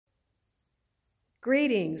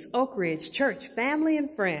Greetings, Oak Ridge Church family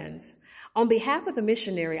and friends. On behalf of the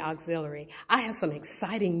Missionary Auxiliary, I have some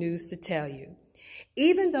exciting news to tell you.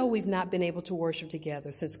 Even though we've not been able to worship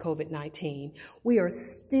together since COVID-19, we are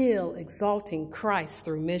still exalting Christ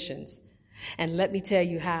through missions. And let me tell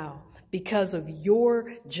you how. Because of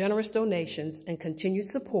your generous donations and continued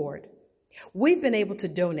support, we've been able to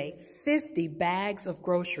donate 50 bags of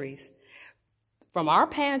groceries from our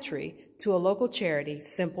pantry to a local charity,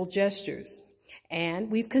 Simple Gestures. And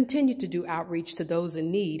we've continued to do outreach to those in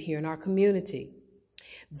need here in our community.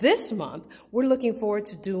 This month, we're looking forward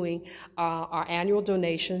to doing our annual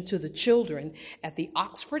donation to the children at the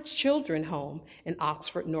Oxford Children's Home in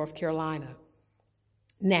Oxford, North Carolina.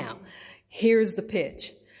 Now, here's the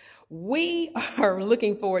pitch. We are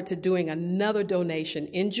looking forward to doing another donation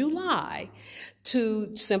in July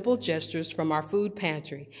to Simple Gestures from our food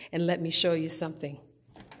pantry. And let me show you something.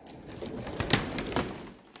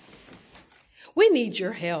 We need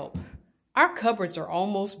your help. Our cupboards are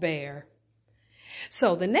almost bare.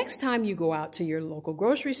 So the next time you go out to your local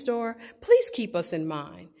grocery store, please keep us in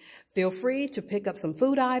mind. Feel free to pick up some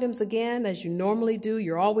food items again, as you normally do.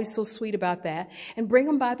 You're always so sweet about that. And bring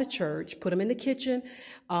them by the church. Put them in the kitchen.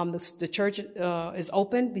 The church is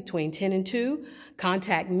open between 10 and 2.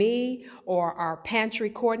 Contact me or our pantry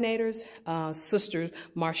coordinators, Sister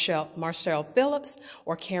Marcelle Phillips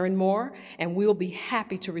or Karen Moore, and we'll be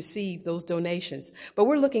happy to receive those donations. But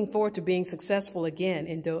we're looking forward to being successful again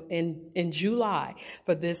in July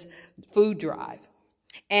for this food drive.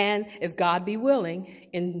 And if God be willing,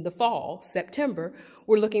 in the fall, September,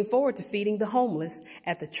 we're looking forward to feeding the homeless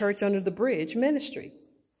at the Church Under the Bridge ministry.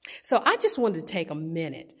 So I just wanted to take a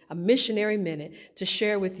minute, a missionary minute, to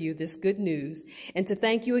share with you this good news and to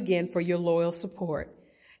thank you again for your loyal support.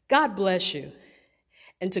 God bless you,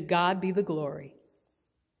 and to God be the glory.